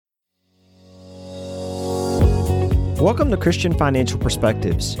Welcome to Christian Financial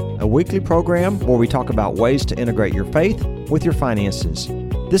Perspectives, a weekly program where we talk about ways to integrate your faith with your finances.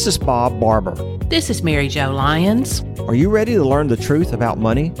 This is Bob Barber. This is Mary Jo Lyons. Are you ready to learn the truth about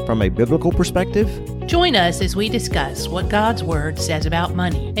money from a biblical perspective? Join us as we discuss what God's Word says about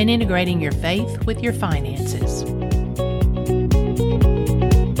money and integrating your faith with your finances.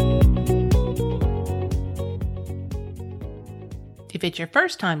 If it's your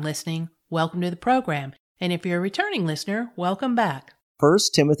first time listening, welcome to the program. And if you're a returning listener, welcome back.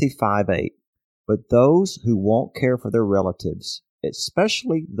 1 Timothy 5:8. But those who won't care for their relatives,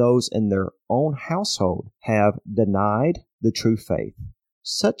 especially those in their own household, have denied the true faith.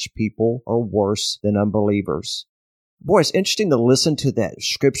 Such people are worse than unbelievers. Boy, it's interesting to listen to that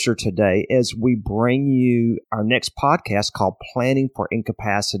scripture today as we bring you our next podcast called Planning for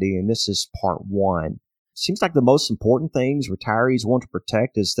Incapacity, and this is part 1. Seems like the most important things retirees want to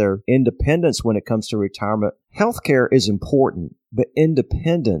protect is their independence when it comes to retirement. Healthcare is important, but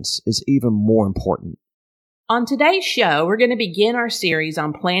independence is even more important. On today's show, we're going to begin our series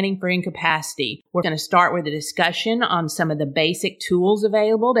on planning for incapacity. We're going to start with a discussion on some of the basic tools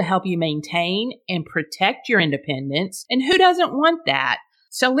available to help you maintain and protect your independence. And who doesn't want that?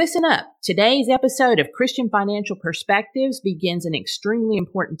 So listen up. Today's episode of Christian Financial Perspectives begins an extremely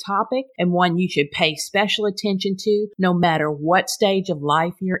important topic and one you should pay special attention to no matter what stage of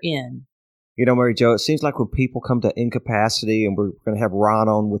life you're in. You know, Mary Jo, it seems like when people come to incapacity, and we're going to have Ron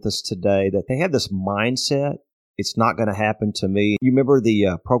on with us today, that they have this mindset, it's not going to happen to me. You remember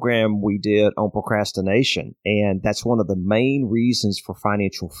the program we did on procrastination, and that's one of the main reasons for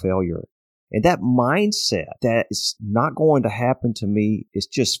financial failure. And that mindset that it's not going to happen to me is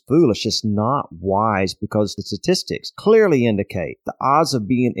just foolish. It's not wise because the statistics clearly indicate the odds of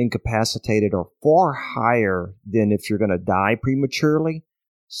being incapacitated are far higher than if you're going to die prematurely.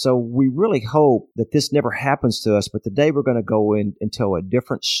 So we really hope that this never happens to us, but today we're going to go in and tell a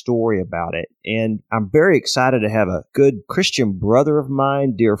different story about it. And I'm very excited to have a good Christian brother of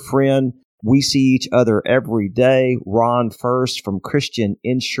mine, dear friend. We see each other every day. Ron First from Christian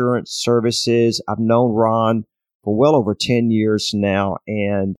Insurance Services. I've known Ron for well over 10 years now,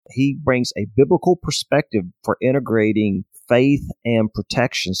 and he brings a biblical perspective for integrating faith and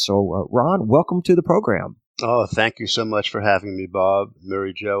protection. So, Ron, welcome to the program. Oh, thank you so much for having me, Bob.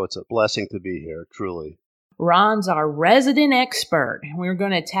 Mary Jo, it's a blessing to be here, truly. Ron's our resident expert. We're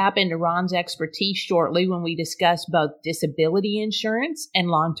going to tap into Ron's expertise shortly when we discuss both disability insurance and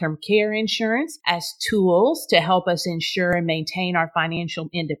long-term care insurance as tools to help us ensure and maintain our financial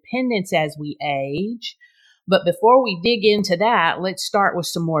independence as we age. But before we dig into that, let's start with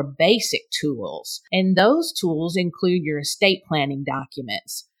some more basic tools. And those tools include your estate planning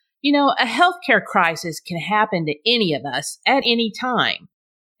documents. You know, a healthcare crisis can happen to any of us at any time.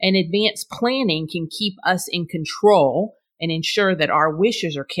 And advanced planning can keep us in control and ensure that our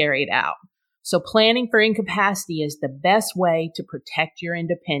wishes are carried out. So planning for incapacity is the best way to protect your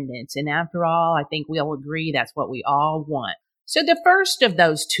independence. And after all, I think we'll agree that's what we all want. So the first of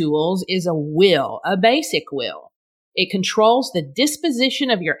those tools is a will, a basic will. It controls the disposition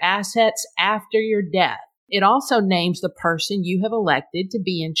of your assets after your death. It also names the person you have elected to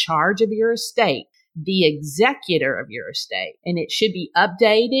be in charge of your estate, the executor of your estate, and it should be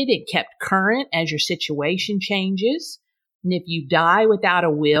updated and kept current as your situation changes. And if you die without a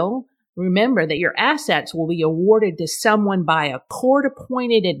will, remember that your assets will be awarded to someone by a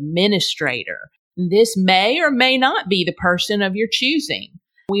court-appointed administrator. This may or may not be the person of your choosing.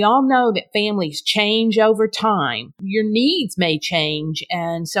 We all know that families change over time. Your needs may change,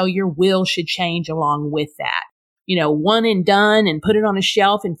 and so your will should change along with that. You know, one and done and put it on a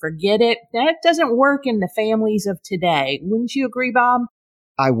shelf and forget it. That doesn't work in the families of today. Wouldn't you agree, Bob?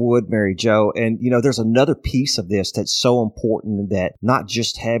 I would, Mary Jo. And, you know, there's another piece of this that's so important, that not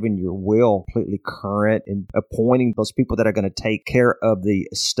just having your will completely current and appointing those people that are going to take care of the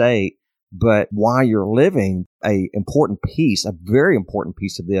estate, but while you're living, a very important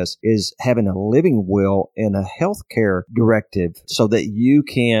piece of this is having a living will and a healthcare directive so that you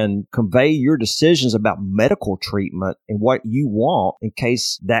can convey your decisions about medical treatment and what you want in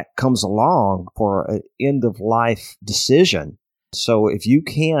case that comes along for an end-of-life decision. So if you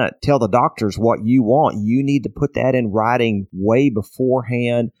can't tell the doctors what you want, you need to put that in writing way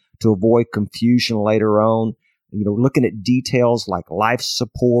beforehand to avoid confusion later on. You know, looking at details like life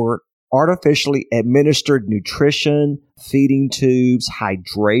support, artificially administered nutrition, feeding tubes,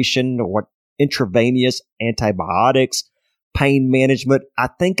 hydration, or intravenous antibiotics, pain management. I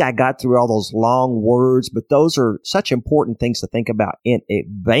think I got through all those long words, but those are such important things to think about in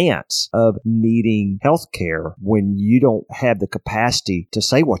advance of needing health care when you don't have the capacity to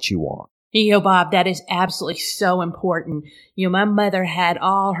say what you want. Bob, that is absolutely so important. My mother had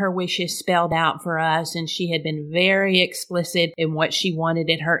all her wishes spelled out for us, and she had been very explicit in what she wanted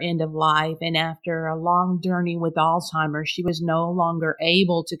at her end of life. And after a long journey with Alzheimer's, she was no longer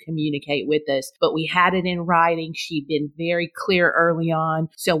able to communicate with us, but we had it in writing. She'd been very clear early on,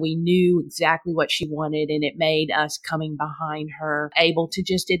 so we knew exactly what she wanted, and it made us coming behind her able to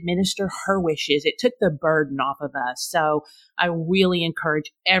just administer her wishes. It took the burden off of us. So I really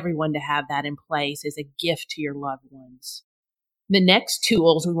encourage everyone to have that in place as a gift to your loved ones. The next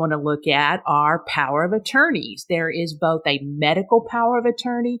tools we want to look at are power of attorneys. There is both a medical power of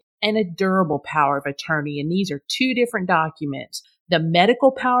attorney and a durable power of attorney, and these are two different documents. The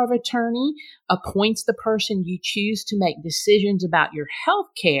medical power of attorney appoints the person you choose to make decisions about your health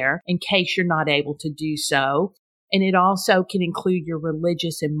care in case you're not able to do so, and it also can include your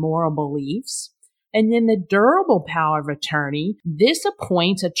religious and moral beliefs. And then the durable power of attorney, this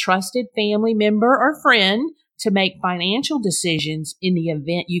appoints a trusted family member or friend to make financial decisions in the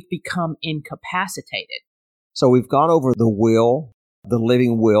event you've become incapacitated. So we've gone over the will, the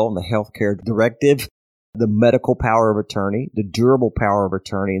living will, and the healthcare directive, the medical power of attorney, the durable power of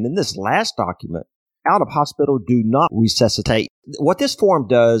attorney, and then this last document, out of hospital, do not resuscitate. What this form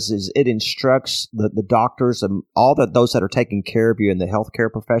does is it instructs the doctors and all those that are taking care of you in the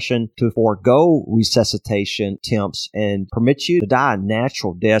healthcare profession to forego resuscitation attempts and permit you to die a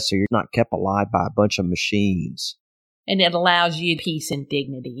natural death so you're not kept alive by a bunch of machines. And it allows you peace and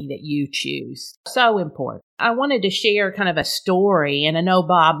dignity that you choose. So important. I wanted to share kind of a story, and I know,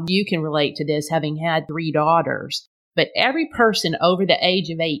 Bob, you can relate to this having had 3 daughters. But every person over the age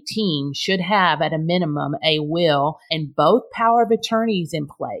of 18 should have, at a minimum, a will and both power of attorneys in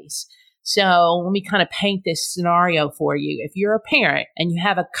place. So let me kind of paint this scenario for you. If you're a parent and you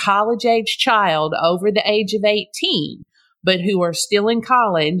have a college-age child over the age of 18, but who are still in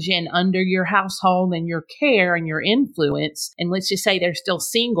college and under your household and your care and your influence, and let's just say they're still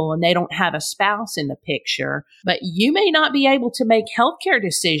single and they don't have a spouse in the picture, but you may not be able to make healthcare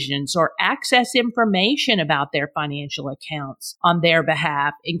decisions or access information about their financial accounts on their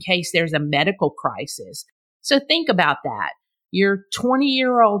behalf in case there's a medical crisis. So think about that. Your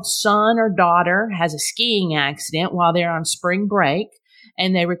 20-year-old son or daughter has a skiing accident while they're on spring break,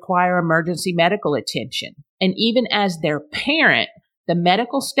 and they require emergency medical attention. And even as their parent, the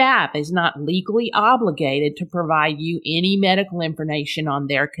medical staff is not legally obligated to provide you any medical information on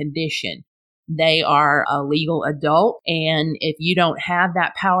their condition. They are a legal adult, and if you don't have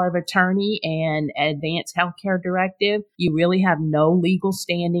that power of attorney and advanced healthcare directive, you really have no legal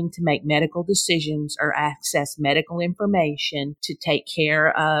standing to make medical decisions or access medical information to take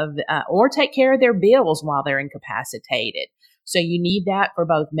care of or take care of their bills while they're incapacitated. So you need that for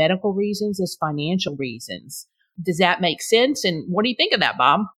both medical reasons as financial reasons. Does that make sense? And what do you think of that,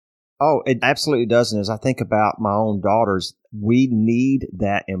 Bob? Oh, it absolutely does. And as I think about my own daughters, we need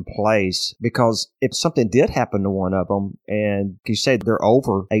that in place because if something did happen to one of them, and you said they're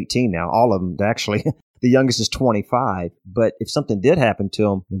over 18 now, all of them actually, the youngest is 25. But if something did happen to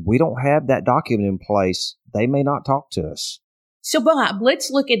them, and we don't have that document in place, they may not talk to us. So, Bob, let's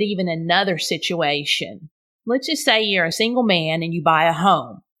look at even another situation. Let's just say you're a single man and you buy a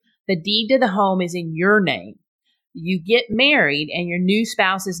home. The deed to the home is in your name. You get married and your new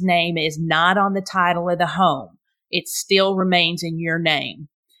spouse's name is not on the title of the home. It still remains in your name.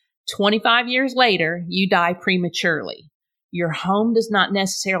 25 years later, you die prematurely. Your home does not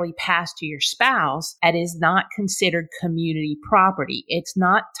necessarily pass to your spouse and is not considered community property. It's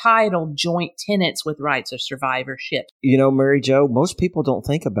not titled joint tenants with rights of survivorship. You know, Mary Jo, most people don't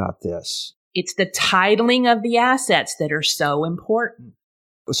think about this. It's the titling of the assets that are so important.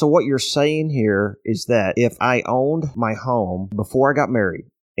 So what you're saying here is that if I owned my home before I got married,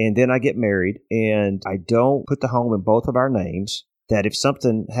 and then I get married, and I don't put the home in both of our names, that if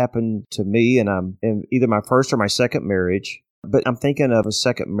something happened to me and I'm in either my first or my second marriage, but I'm thinking of a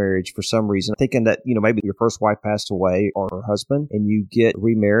second marriage for some reason, thinking that, maybe your first wife passed away or her husband, and you get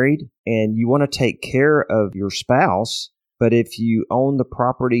remarried, and you want to take care of your spouse. But if you own the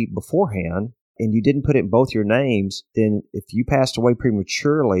property beforehand and you didn't put it in both your names, then if you passed away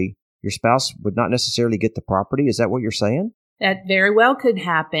prematurely, your spouse would not necessarily get the property. Is that what you're saying? That very well could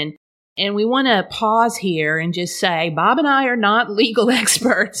happen. And we want to pause here and just say, Bob and I are not legal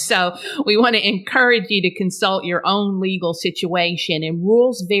experts, so we want to encourage you to consult your own legal situation, and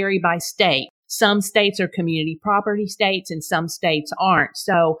rules vary by state. Some states are community property states and some states aren't.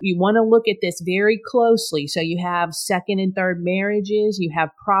 So you want to look at this very closely. So you have second and third marriages. You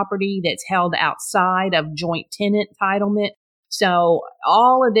have property that's held outside of joint tenant entitlement. So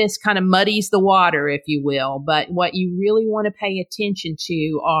all of this kind of muddies the water, if you will. But what you really want to pay attention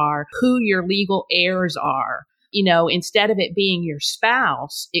to are who your legal heirs are. Instead of it being your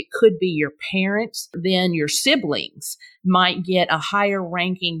spouse, it could be your parents, then your siblings might get a higher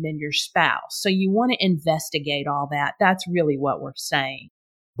ranking than your spouse. So you want to investigate all that. That's really what we're saying.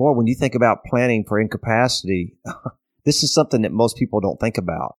 Boy, when you think about planning for incapacity, this is something that most people don't think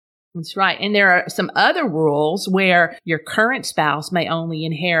about. That's right. And there are some other rules where your current spouse may only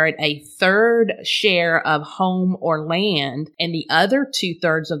inherit a third share of home or land, and the other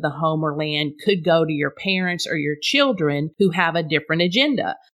 2/3 of the home or land could go to your parents or your children who have a different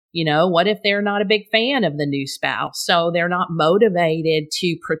agenda. What if they're not a big fan of the new spouse? So they're not motivated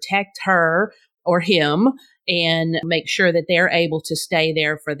to protect her or him and make sure that they're able to stay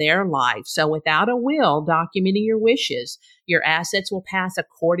there for their life. So without a will documenting your wishes, your assets will pass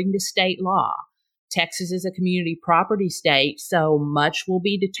according to state law. Texas is a community property state, so much will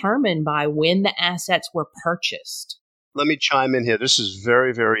be determined by when the assets were purchased. Let me chime in here. This is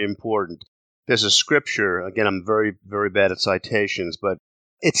very, very important. There's a scripture. Again, I'm very, very bad at citations, but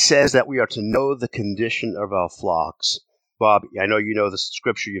it says that we are to know the condition of our flocks. Bob, I know you know the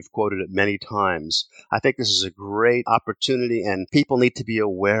scripture. You've quoted it many times. I think this is a great opportunity, and people need to be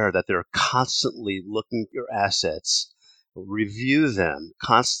aware that they're constantly looking at your assets, review them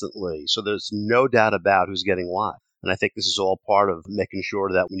constantly, so there's no doubt about who's getting what. And I think this is all part of making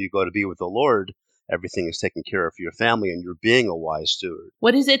sure that when you go to be with the Lord, everything is taken care of for your family and you're being a wise steward.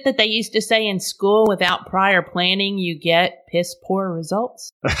 What is it that they used to say in school? Without prior planning, you get piss poor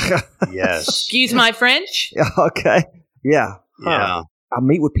results. Yes. Excuse my French. Okay. Yeah. Yeah. I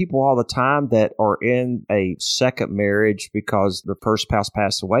meet with people all the time that are in a second marriage because their first spouse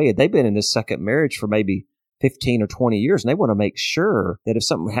passed away, and they've been in this second marriage for maybe 15 or 20 years, and they want to make sure that if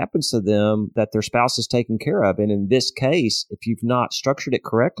something happens to them, that their spouse is taken care of. And in this case, if you've not structured it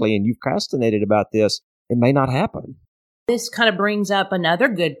correctly and you've procrastinated about this, it may not happen. This kind of brings up another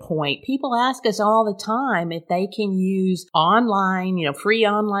good point. People ask us all the time if they can use online, free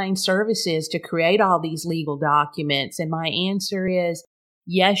online services to create all these legal documents. And my answer is,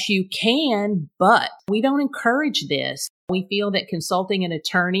 yes, you can, but we don't encourage this. We feel that consulting an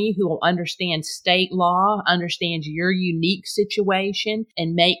attorney who will understand state law, understands your unique situation,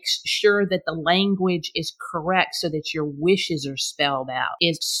 and makes sure that the language is correct so that your wishes are spelled out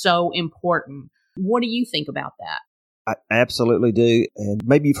is so important. What do you think about that? I absolutely do. And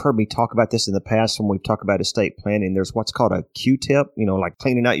maybe you've heard me talk about this in the past when we've talked about estate planning. There's what's called a Q-tip, like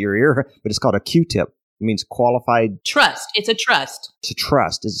cleaning out your ear, but it's called a Q-tip. It means qualified trust. It's a trust. It's a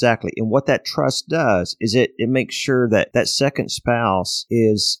trust, exactly. And what that trust does is it makes sure that that second spouse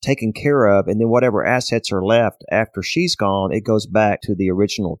is taken care of, and then whatever assets are left after she's gone, it goes back to the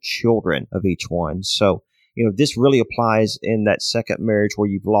original children of each one. So, this really applies in that second marriage where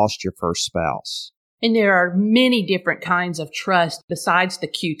you've lost your first spouse. And there are many different kinds of trust besides the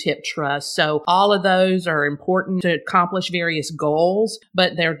Q-tip trust. So all of those are important to accomplish various goals,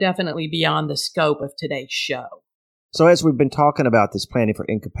 but they're definitely beyond the scope of today's show. So as we've been talking about this planning for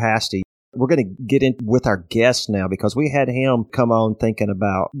incapacity, we're going to get in with our guest now because we had him come on thinking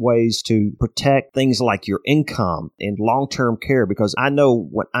about ways to protect things like your income and long-term care, because I know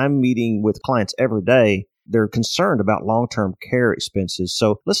when I'm meeting with clients every day, they're concerned about long-term care expenses.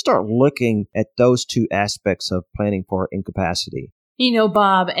 So let's start looking at those two aspects of planning for incapacity.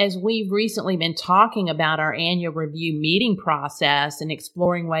 Bob, as we've recently been talking about our annual review meeting process and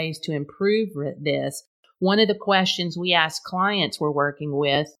exploring ways to improve this, one of the questions we ask clients we're working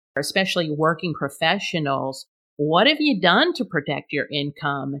with, especially working professionals, what have you done to protect your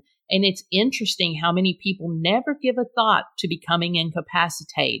income? And it's interesting how many people never give a thought to becoming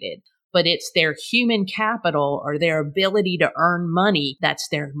incapacitated. But it's their human capital or their ability to earn money that's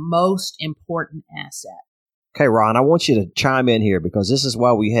their most important asset. Okay, Ron, I want you to chime in here because this is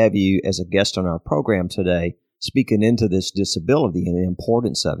why we have you as a guest on our program today, speaking into this disability and the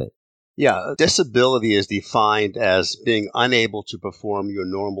importance of it. Yeah, disability is defined as being unable to perform your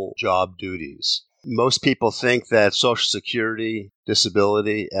normal job duties. Most people think that Social Security,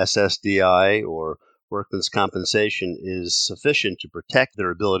 disability, SSDI, or workman's compensation is sufficient to protect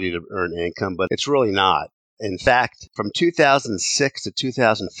their ability to earn income, but it's really not. In fact, from 2006 to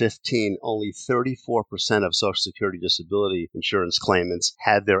 2015, only 34% of Social Security disability insurance claimants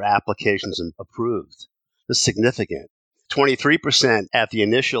had their applications approved. This is significant. 23% at the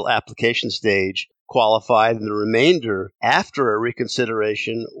initial application stage qualified, and the remainder after a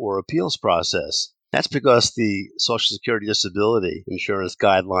reconsideration or appeals process. That's because the Social Security disability insurance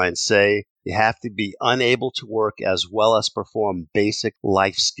guidelines say you have to be unable to work as well as perform basic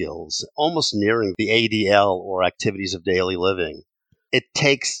life skills, almost nearing the ADL or activities of daily living. It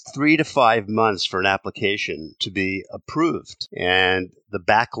takes 3 to 5 months for an application to be approved, and the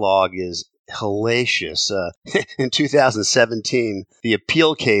backlog is hellacious. In 2017, the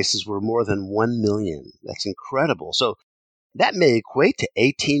appeal cases were more than 1 million. That's incredible. So that may equate to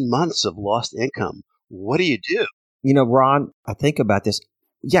 18 months of lost income. What do you do? Ron, I think about this.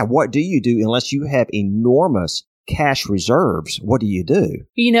 Yeah, what do you do unless you have enormous cash reserves? What do you do?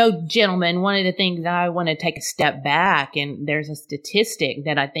 Gentlemen, one of the things I want to take a step back, and there's a statistic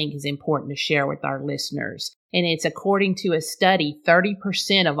that I think is important to share with our listeners. And it's according to a study,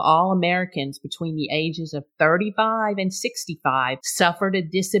 30% of all Americans between the ages of 35 and 65 suffered a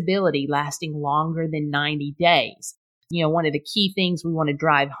disability lasting longer than 90 days. One of the key things we want to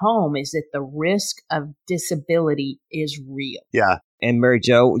drive home is that the risk of disability is real. Yeah. And Mary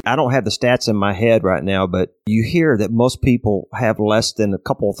Jo, I don't have the stats in my head right now, but you hear that most people have less than a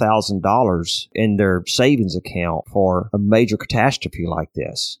couple $1,000s in their savings account for a major catastrophe like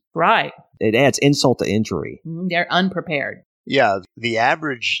this. Right. It adds insult to injury. They're unprepared. Yeah, the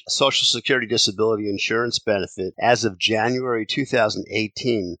average Social Security disability insurance benefit as of January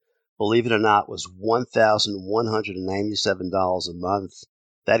 2018, believe it or not, was $1,197 a month.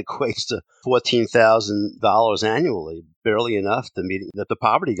 That equates to $14,000 annually, barely enough to meet the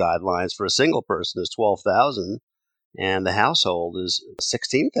poverty guidelines for a single person is $12,000 and the household is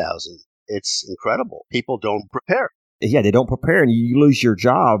 $16,000. It's incredible. People don't prepare. Yeah, they don't prepare and you lose your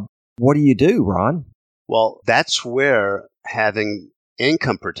job. What do you do, Ron? Well, that's where having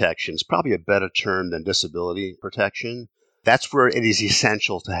income protection is probably a better term than disability protection. That's where it is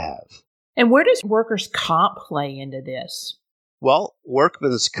essential to have. And where does workers' comp play into this? Well,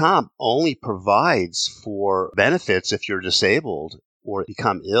 workman's comp only provides for benefits if you're disabled or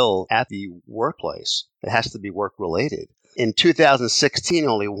become ill at the workplace. It has to be work-related. In 2016,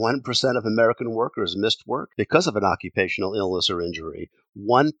 only 1% of American workers missed work because of an occupational illness or injury.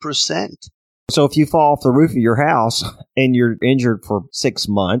 1%. So if you fall off the roof of your house and you're injured for 6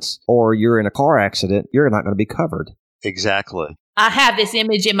 months or you're in a car accident, you're not going to be covered. Exactly. I have this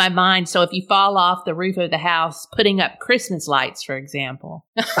image in my mind. So if you fall off the roof of the house, putting up Christmas lights, for example.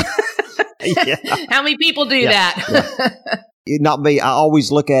 Yeah. How many people do that? Yeah. Not me. I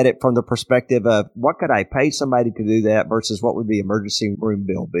always look at it from the perspective of what could I pay somebody to do that versus what would the emergency room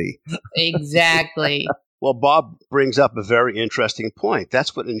bill be? Exactly. Well, Bob brings up a very interesting point.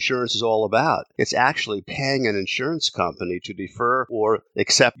 That's what insurance is all about. It's actually paying an insurance company to defer or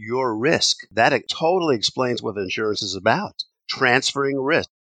accept your risk. That totally explains what insurance is about. Transferring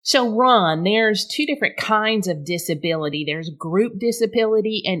risk. So, Ron, there's two different kinds of disability. There's group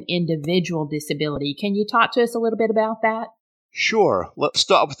disability and individual disability. Can you talk to us a little bit about that? Sure. Let's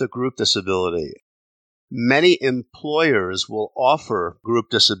start with the group disability. Many employers will offer group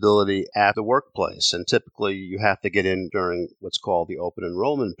disability at the workplace, and typically you have to get in during what's called the open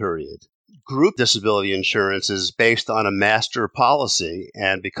enrollment period. Group disability insurance is based on a master policy,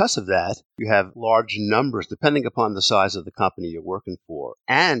 and because of that, you have large numbers depending upon the size of the company you're working for,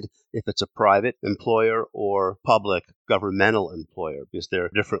 and if it's a private employer or public governmental employer, because there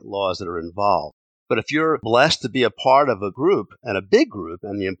are different laws that are involved. But if you're blessed to be a part of a group, and a big group,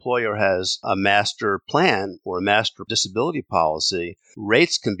 and the employer has a master plan or a master disability policy,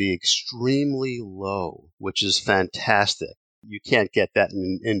 rates can be extremely low, which is fantastic. You can't get that in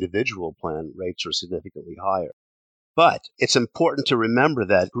an individual plan. Rates are significantly higher. But it's important to remember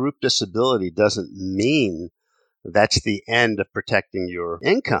that group disability doesn't mean that's the end of protecting your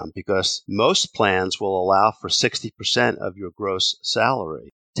income, because most plans will allow for 60% of your gross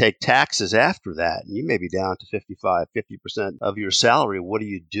salary. Take taxes after that, and you may be down to 50% of your salary. What do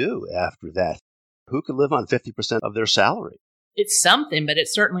you do after that? Who could live on 50% of their salary? It's something, but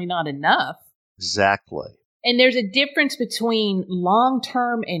it's certainly not enough. Exactly. And there's a difference between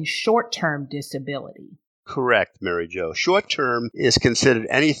long-term and short-term disability. Correct, Mary Jo. Short-term is considered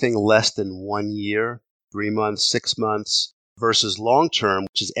anything less than 1 year, 3 months, 6 months, versus long-term,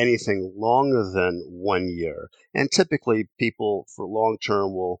 which is anything longer than 1 year. And typically, people for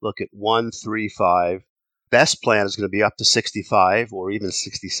long-term will look at 1, 3, 5. Best plan is going to be up to 65 or even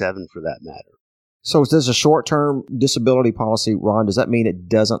 67 for that matter. So does a short-term disability policy, Ron, does that mean it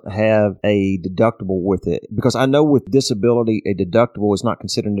doesn't have a deductible with it? Because I know with disability, a deductible is not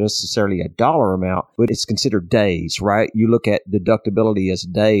considered necessarily a dollar amount, but it's considered days, right? You look at deductibility as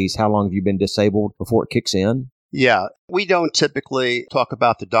days. How long have you been disabled before it kicks in? Yeah, we don't typically talk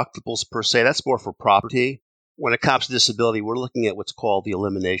about deductibles per se. That's more for property. When it comes to disability, we're looking at what's called the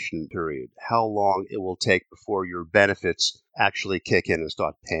elimination period, how long it will take before your benefits actually kick in and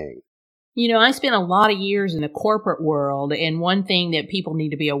start paying. You know, I spent a lot of years in the corporate world, and one thing that people need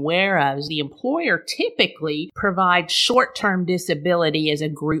to be aware of is the employer typically provides short-term disability as a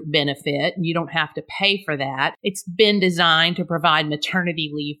group benefit. You don't have to pay for that. It's been designed to provide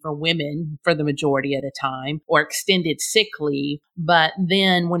maternity leave for women for the majority of the time, or extended sick leave. But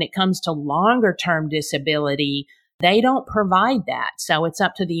then when it comes to longer-term disability, they don't provide that. So it's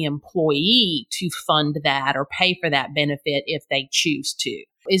up to the employee to fund that or pay for that benefit if they choose to.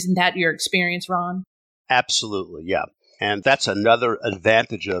 Isn't that your experience, Ron? Absolutely, yeah. And that's another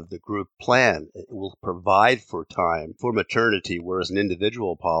advantage of the group plan. It will provide for time for maternity, whereas an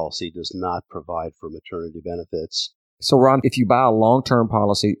individual policy does not provide for maternity benefits. So, Ron, if you buy a long-term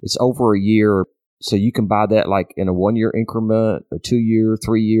policy, it's over a year. So you can buy that like in a 1-year increment, a 2-year,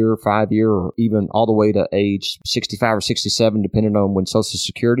 3-year, 5-year, or even all the way to age 65 or 67, depending on when Social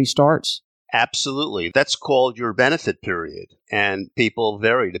Security starts? Absolutely. That's called your benefit period. And people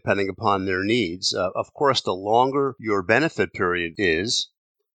vary depending upon their needs. Of course, the longer your benefit period is,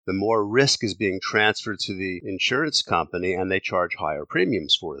 the more risk is being transferred to the insurance company, and they charge higher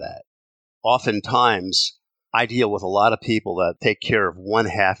premiums for that. Oftentimes, I deal with a lot of people that take care of one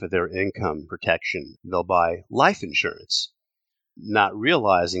half of their income protection. They'll buy life insurance, not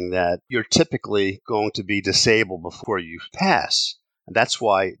realizing that you're typically going to be disabled before you pass. And that's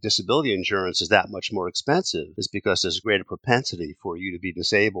why disability insurance is that much more expensive, is because there's greater propensity for you to be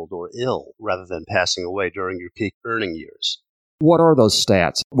disabled or ill rather than passing away during your peak earning years. What are those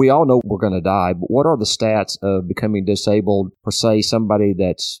stats? We all know we're going to die, but what are the stats of becoming disabled for, say, somebody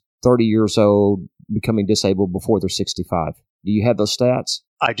that's 30 years old becoming disabled before they're 65? Do you have those stats?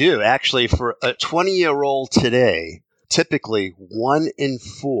 I do. Actually, for a 20-year-old today, typically 1 in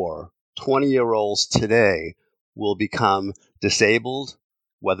 4 20-year-olds today will become disabled,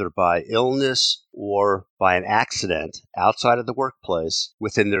 whether by illness or by an accident outside of the workplace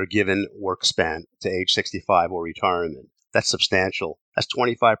within their given work span to age 65 or retirement. That's substantial. That's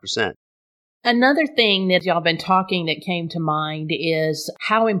 25%. Another thing that y'all been talking that came to mind is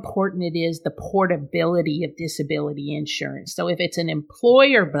how important it is the portability of disability insurance. So if it's an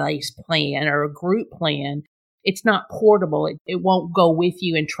employer-based plan or a group plan, it's not portable. It won't go with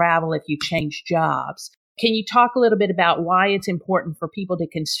you and travel if you change jobs. Can you talk a little bit about why it's important for people to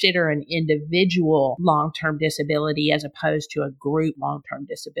consider an individual long-term disability as opposed to a group long-term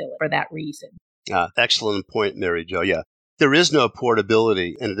disability for that reason? Excellent point, Mary Jo. Yeah. There is no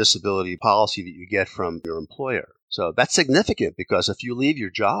portability in a disability policy that you get from your employer. So that's significant because if you leave your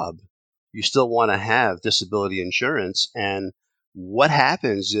job, you still want to have disability insurance. And what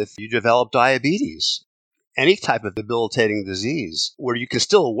happens if you develop diabetes, any type of debilitating disease where you can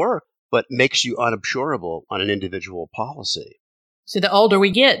still work, but makes you uninsurable on an individual policy? So the older we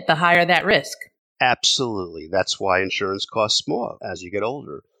get, the higher that risk. Absolutely. That's why insurance costs more as you get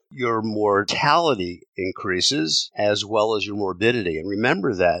older. Your mortality increases as well as your morbidity. And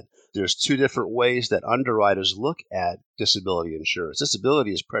remember that there's 2 different ways that underwriters look at disability insurance.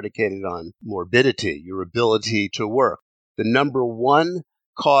 Disability is predicated on morbidity, your ability to work. The number one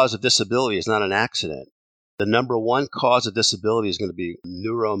cause of disability is not an accident. The number one cause of disability is going to be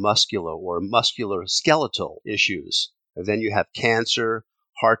neuromuscular or musculoskeletal issues. And then you have cancer,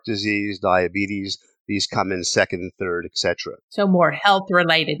 heart disease, diabetes. These come in second, third, etc. So more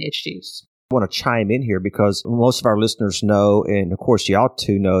health-related issues. I want to chime in here because most of our listeners know, and of course y'all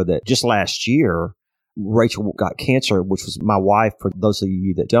too know, that just last year, Rachel got cancer, which was my wife, for those of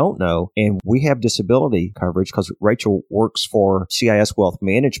you that don't know. And we have disability coverage because Rachel works for CIS Wealth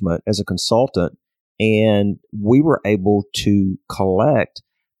Management as a consultant. And we were able to collect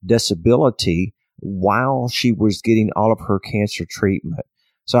disability while she was getting all of her cancer treatment.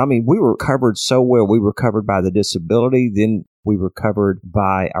 So, I mean, we were covered so well. We were covered by the disability. Then we were covered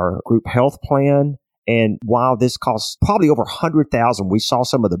by our group health plan. And while this costs probably over $100,000, we saw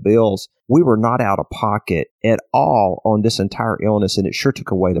some of the bills, we were not out of pocket at all on this entire illness. And it sure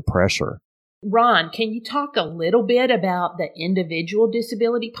took away the pressure. Ron, can you talk a little bit about the individual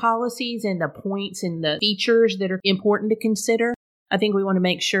disability policies and the points and the features that are important to consider? I think we want to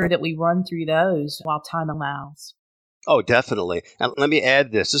make sure that we run through those while time allows. Oh, definitely. And let me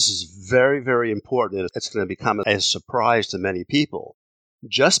add this. This is very, very important. It's going to become a surprise to many people.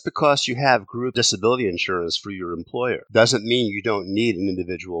 Just because you have group disability insurance for your employer doesn't mean you don't need an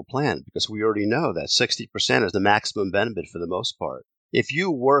individual plan, because we already know that 60% is the maximum benefit for the most part. If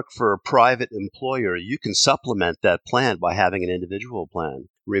you work for a private employer, you can supplement that plan by having an individual plan.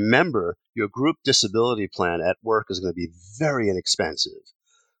 Remember, your group disability plan at work is going to be very inexpensive.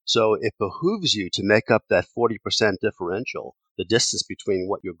 So it behooves you to make up that 40% differential, the distance between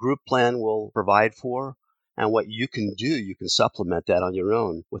what your group plan will provide for and what you can do. You can supplement that on your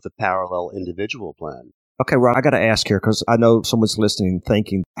own with a parallel individual plan. Okay, Ron, I got to ask here because I know someone's listening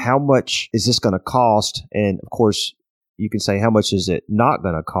thinking, how much is this going to cost? And of course, you can say, how much is it not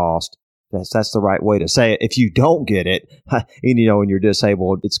going to cost? That's the right way to say it. If you don't get it, and you're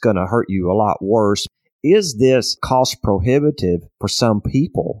disabled, it's going to hurt you a lot worse. Is this cost prohibitive for some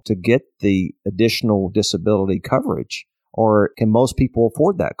people to get the additional disability coverage, or can most people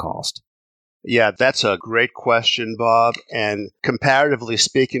afford that cost? Yeah, that's a great question, Bob. And comparatively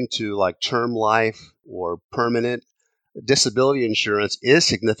speaking to like term life or permanent, disability insurance is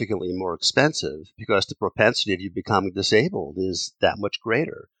significantly more expensive because the propensity of you becoming disabled is that much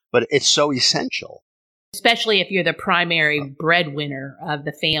greater. But it's so essential. Especially if you're the primary breadwinner of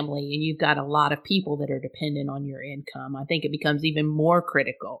the family and you've got a lot of people that are dependent on your income. I think it becomes even more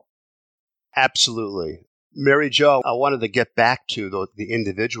critical. Absolutely. Mary Jo, I wanted to get back to the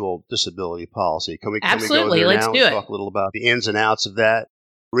individual disability policy. Can we go there Let's now do and it. talk a little about the ins and outs of that?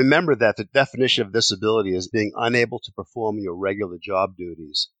 Remember that the definition of disability is being unable to perform your regular job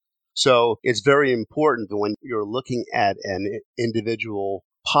duties. So it's very important that when you're looking at an individual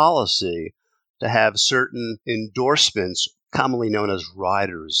policy to have certain endorsements, commonly known as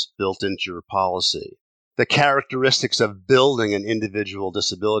riders, built into your policy. The characteristics of building an individual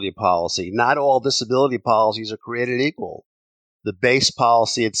disability policy. Not all disability policies are created equal. The base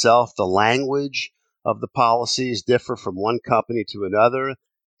policy itself, the language of the policies differ from one company to another.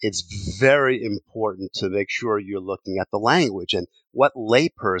 It's very important to make sure you're looking at the language and what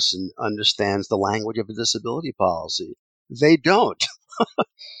layperson understands the language of a disability policy. They don't.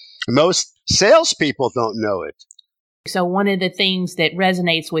 Most salespeople don't know it. So one of the things that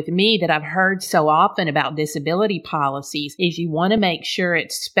resonates with me that I've heard so often about disability policies is you want to make sure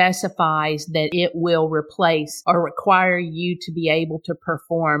it specifies that it will replace or require you to be able to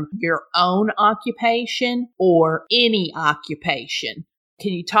perform your own occupation or any occupation.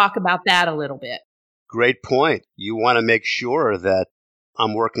 Can you talk about that a little bit? Great point. You want to make sure that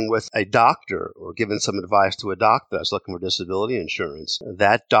I'm working with a doctor or giving some advice to a doctor that's looking for disability insurance.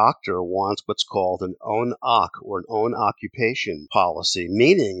 That doctor wants what's called an own OC or an own occupation policy,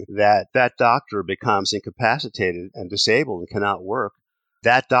 meaning that that doctor becomes incapacitated and disabled and cannot work.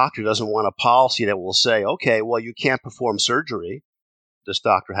 That doctor doesn't want a policy that will say, okay, well, you can't perform surgery. This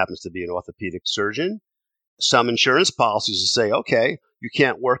doctor happens to be an orthopedic surgeon. Some insurance policies will say, okay, you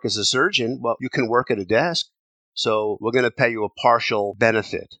can't work as a surgeon. Well, you can work at a desk. So we're going to pay you a partial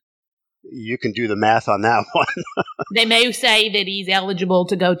benefit. You can do the math on that one. They may say that he's eligible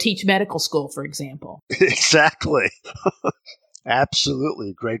to go teach medical school, for example. Exactly.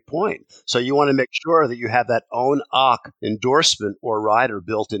 Absolutely. Great point. So you want to make sure that you have that own OC endorsement or rider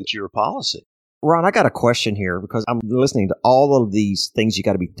built into your policy. Ron, I got a question here because I'm listening to all of these things you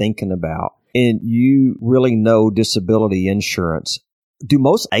got to be thinking about, and you really know disability insurance. Do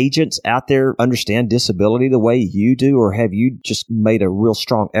most agents out there understand disability the way you do, or have you just made a real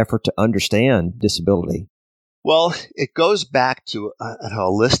strong effort to understand disability? Well, it goes back to a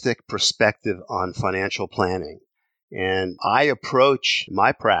holistic perspective on financial planning. And I approach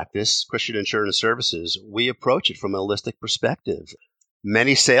my practice, Christian Insurance Services, we approach it from a holistic perspective.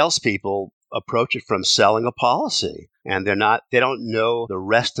 Many salespeople approach it from selling a policy, and they don't know the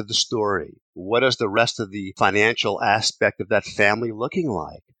rest of the story. What is the rest of the financial aspect of that family looking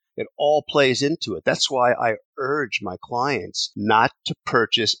like? It all plays into it. That's why I urge my clients not to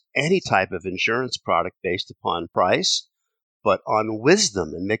purchase any type of insurance product based upon price, but on wisdom,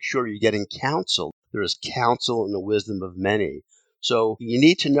 and make sure you're getting counsel. There is counsel in the wisdom of many. So you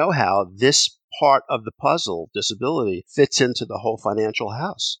need to know how this part of the puzzle, disability, fits into the whole financial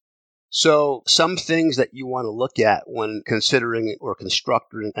house. So some things that you want to look at when considering or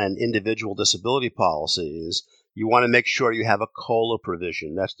constructing an individual disability policy is you want to make sure you have a COLA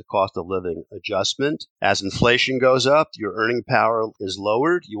provision. That's the cost of living adjustment. As inflation goes up, your earning power is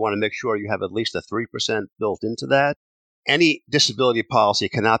lowered. You want to make sure you have at least a 3% built into that. Any disability policy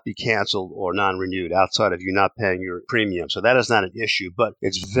cannot be canceled or non-renewed outside of you not paying your premium. So that is not an issue, but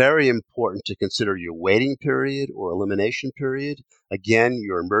it's very important to consider your waiting period or elimination period. Again,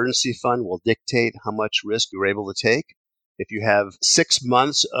 your emergency fund will dictate how much risk you're able to take. If you have 6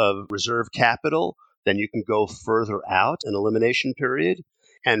 months of reserve capital, then you can go further out an elimination period.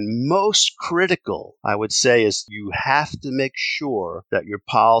 And most critical, I would say, is you have to make sure that your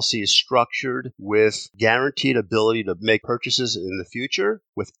policy is structured with guaranteed ability to make purchases in the future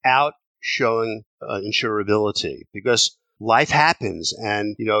without showing insurability. Because life happens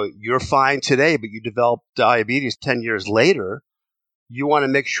and, you're fine today, but you develop diabetes 10 years later, you want to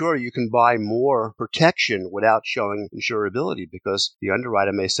make sure you can buy more protection without showing insurability, because the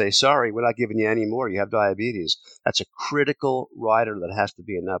underwriter may say, sorry, we're not giving you any more. You have diabetes. That's a critical rider that has to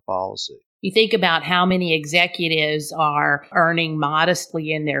be in that policy. You think about how many executives are earning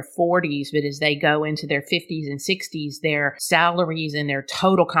modestly in their 40s, but as they go into their 50s and 60s, their salaries and their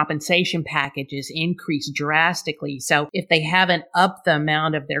total compensation packages increase drastically. So if they haven't upped the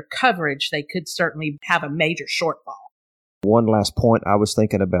amount of their coverage, they could certainly have a major shortfall. One last point I was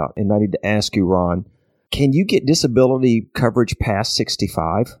thinking about, and I need to ask you, Ron, can you get disability coverage past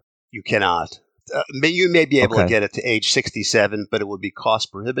 65? You cannot. You may be able to get it to age 67, but it would be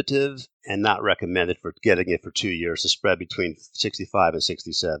cost prohibitive and not recommended for getting it for 2 years to spread between 65 and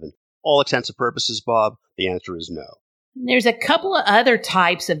 67. All intents and purposes, Bob, the answer is no. There's a couple of other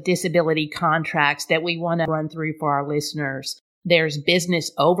types of disability contracts that we want to run through for our listeners. There's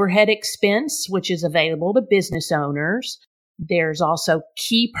business overhead expense, which is available to business owners. There's also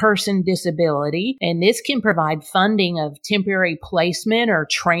key person disability, and this can provide funding of temporary placement or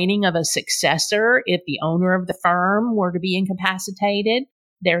training of a successor if the owner of the firm were to be incapacitated.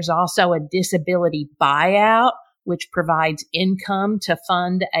 There's also a disability buyout, which provides income to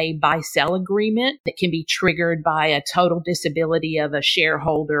fund a buy-sell agreement that can be triggered by a total disability of a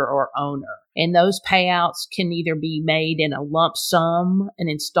shareholder or owner. And those payouts can either be made in a lump sum, an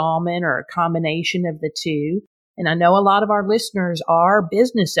installment, or a combination of the two. And I know a lot of our listeners are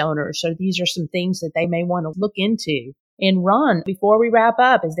business owners, so these are some things that they may want to look into. And Ron, before we wrap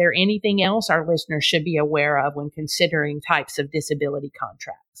up, is there anything else our listeners should be aware of when considering types of disability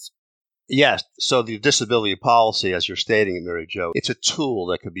contracts? Yes. So the disability policy, as you're stating, Mary Jo, it's a tool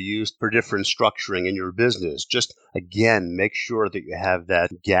that could be used for different structuring in your business. Just, again, make sure that you have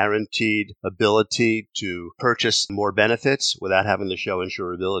that guaranteed ability to purchase more benefits without having to show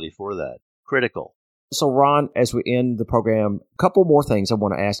insurability for that. Critical. So, Ron, as we end the program, a couple more things I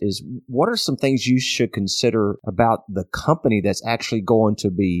want to ask is, what are some things you should consider about the company that's actually going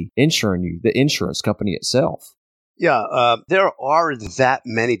to be insuring you, the insurance company itself? Yeah, there are that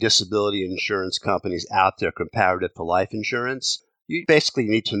many disability insurance companies out there comparative to life insurance. You basically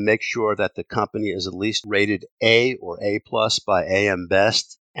need to make sure that the company is at least rated A or A plus by AM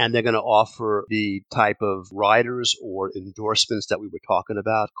Best, and they're going to offer the type of riders or endorsements that we were talking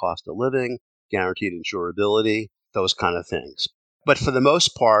about, cost of living, guaranteed insurability, those kind of things. But for the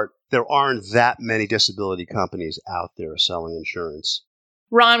most part, there aren't that many disability companies out there selling insurance.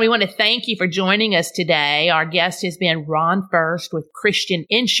 Ron, we want to thank you for joining us today. Our guest has been Ron First with Christian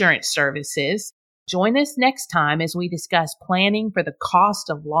Insurance Services. Join us next time as we discuss planning for the cost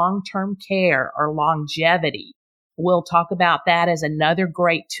of long-term care or longevity. We'll talk about that as another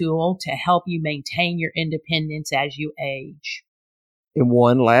great tool to help you maintain your independence as you age. And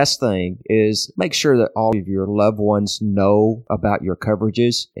one last thing is make sure that all of your loved ones know about your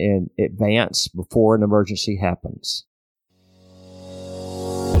coverages in advance before an emergency happens.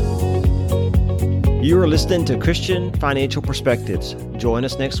 You are listening to Christian Financial Perspectives. Join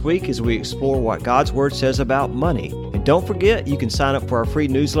us next week as we explore what God's Word says about money. And don't forget, you can sign up for our free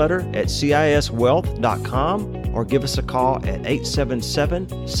newsletter at CISwealth.com or give us a call at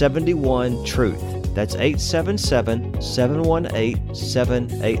 877-71-TRUTH. That's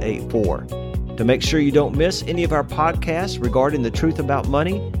 877-718-7884. To make sure you don't miss any of our podcasts regarding the truth about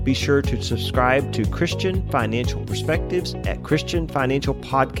money, be sure to subscribe to Christian Financial Perspectives at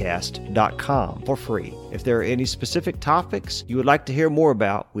ChristianFinancialPodcast.com for free. If there are any specific topics you would like to hear more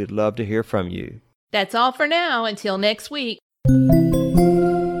about, we'd love to hear from you. That's all for now. Until next week.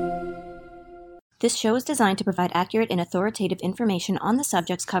 This show is designed to provide accurate and authoritative information on the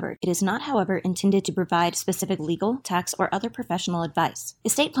subjects covered. It is not, however, intended to provide specific legal, tax, or other professional advice.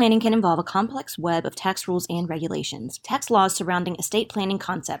 Estate planning can involve a complex web of tax rules and regulations. Tax laws surrounding estate planning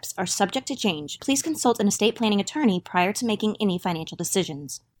concepts are subject to change. Please consult an estate planning attorney prior to making any financial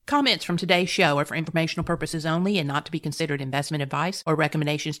decisions. Comments from today's show are for informational purposes only and not to be considered investment advice or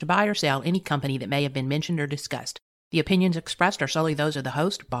recommendations to buy or sell any company that may have been mentioned or discussed. The opinions expressed are solely those of the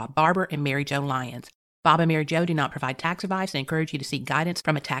host, Bob Barber and Mary Jo Lyons. Bob and Mary Jo do not provide tax advice and encourage you to seek guidance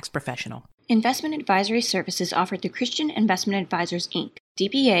from a tax professional. Investment advisory services offered through Christian Investment Advisors, Inc.,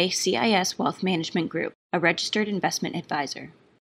 DBA CIS Wealth Management Group, a registered investment advisor.